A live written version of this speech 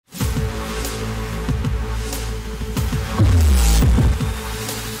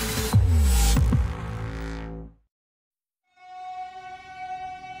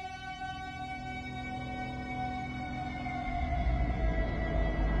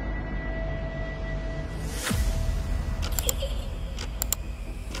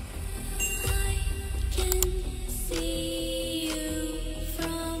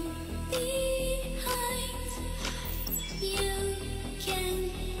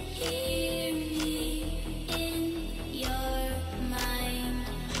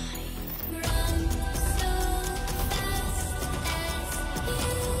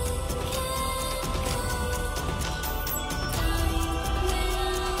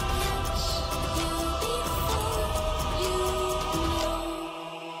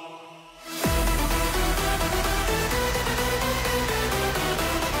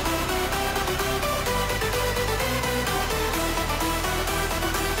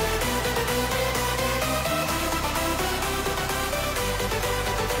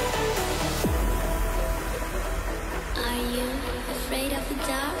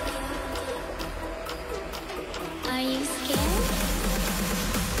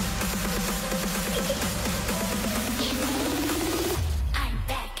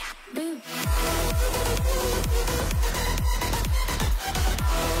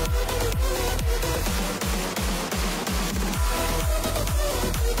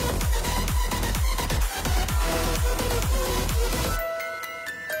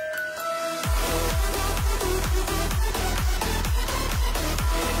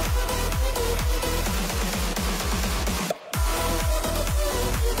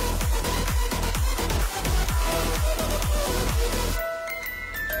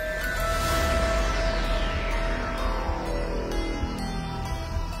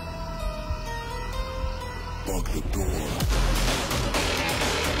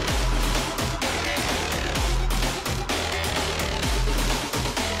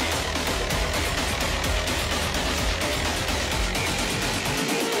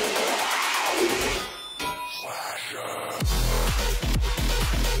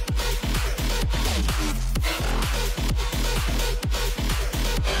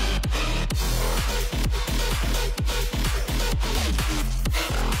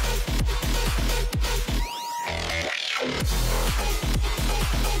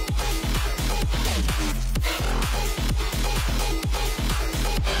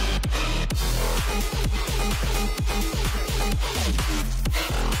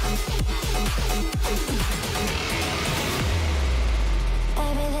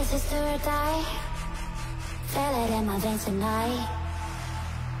sister or die. Feel it in my veins tonight.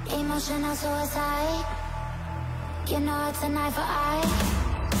 Emotional suicide. You know it's an eye for eye.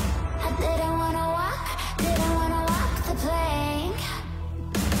 I didn't wanna walk the plank.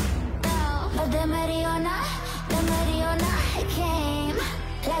 No, but the Mariona, it came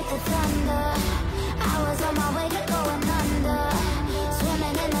like the thunder. I was on my way to going under.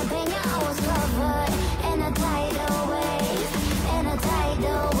 Swimming in the pain, yeah, I was covered in a tidal wave, in a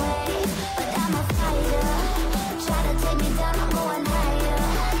tidal wave. But I'm a fighter. Try to take me down, I'm going higher.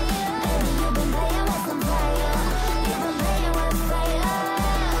 Baby, you've been playing with some fire. You've been playing with fire.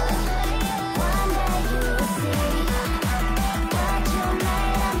 One day you will see what you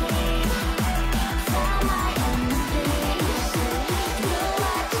made of me. Found my enemies. Do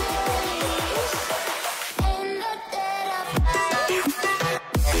what you release. In the dead of night.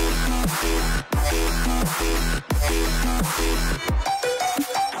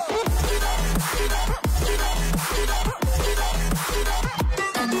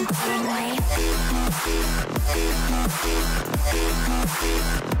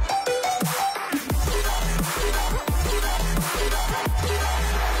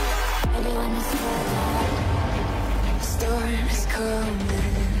 Everyone is scared. Storm is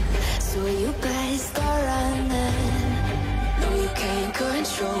coming, so you better start running. No, you can't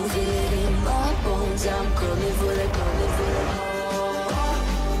control it in my bones. I'm coming for the, coming for the.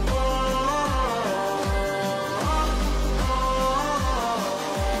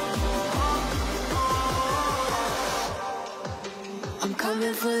 I'm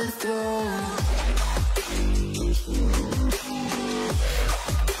coming for the throne.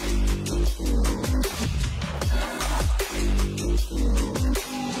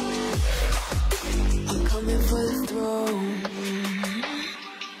 I'm coming for the throne.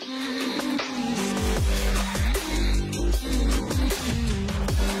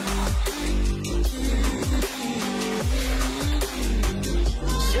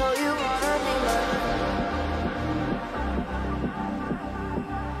 Show you wanna be loved.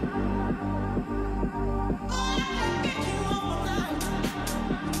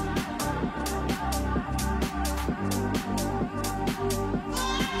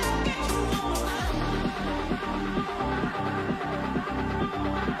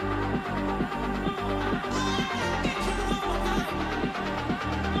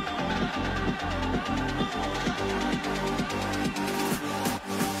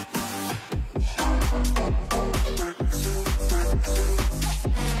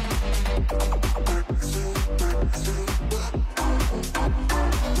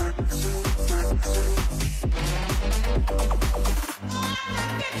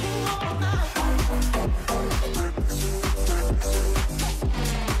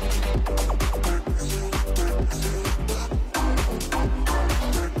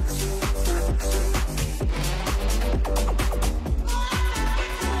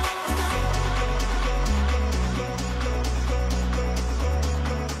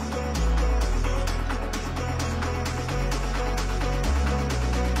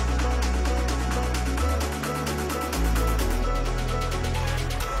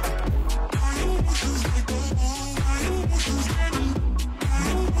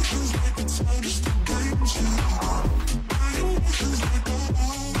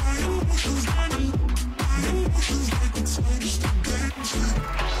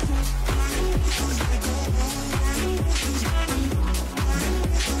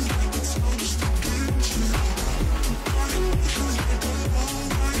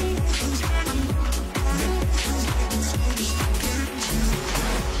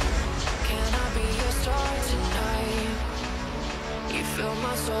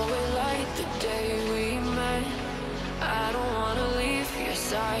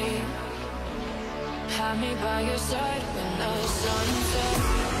 Have me by your side when the sun sets.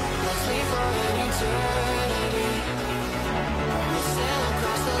 Let's leave for an eternity. We'll sail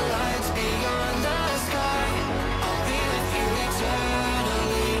across the lights beyond the sky. I'll be with you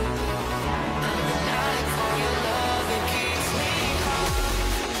eternally. I'm an addict for your love, it keeps me high.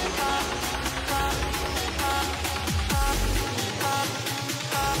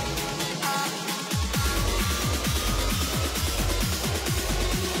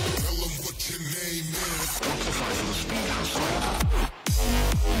 Tell them what your name is.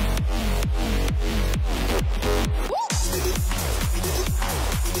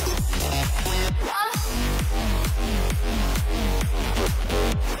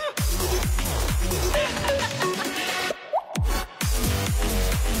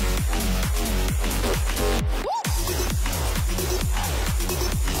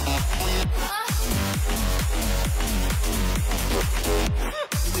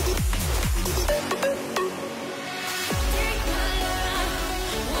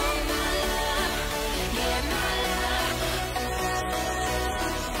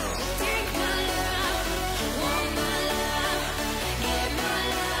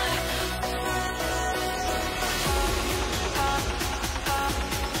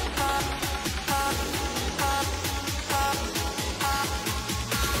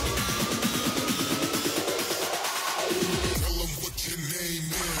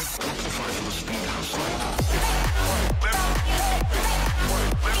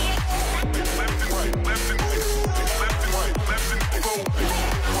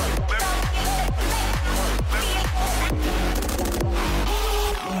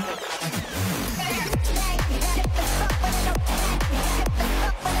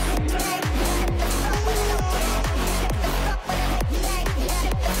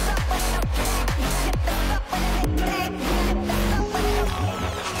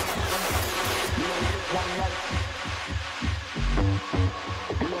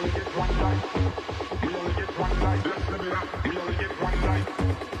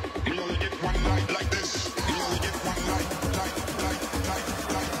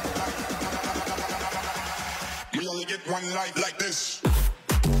 one like this.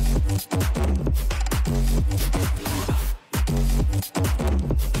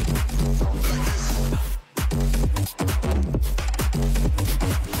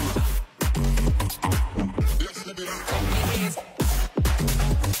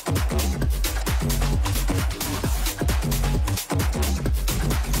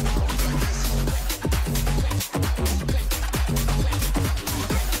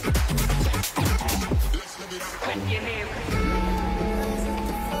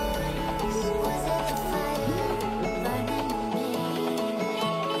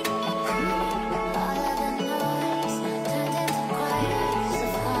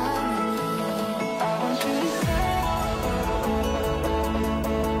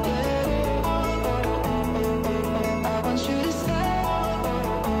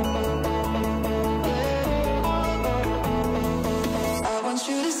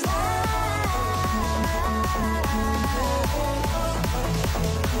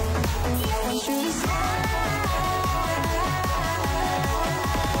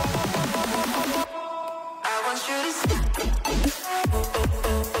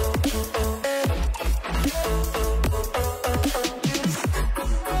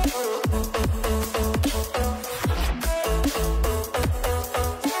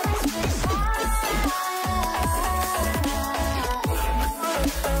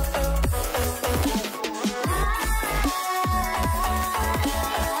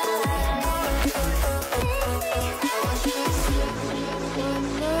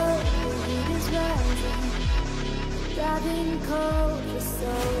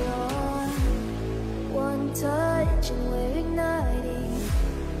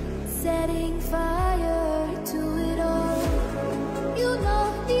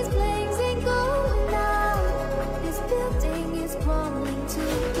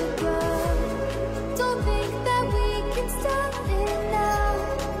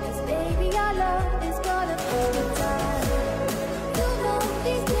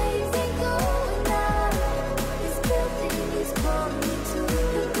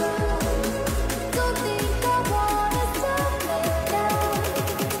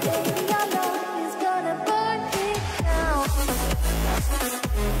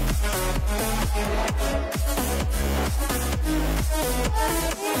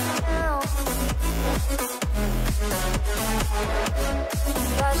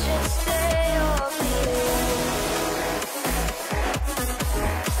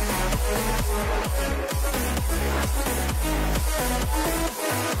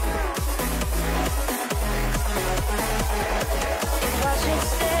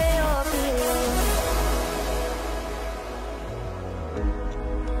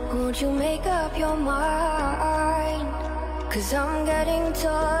 Won't you make up your mind? 'Cause I'm getting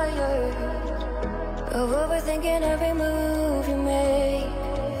tired of overthinking every move you make,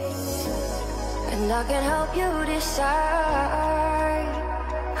 and I can help you decide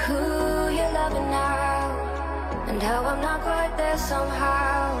who you're loving now, and how I'm not quite there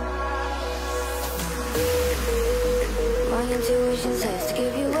somehow. My intuition says to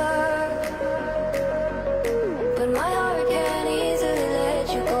give you up, but my heart can't easily let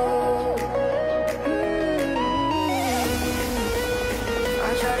you go. I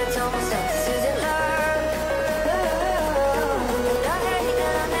try to tell myself this isn't love, but I hate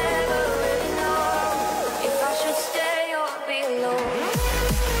that I never really know if I should stay or be alone.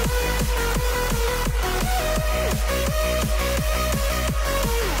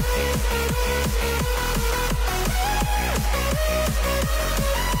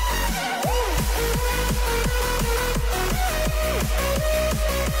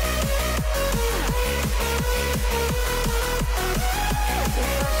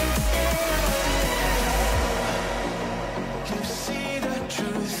 If I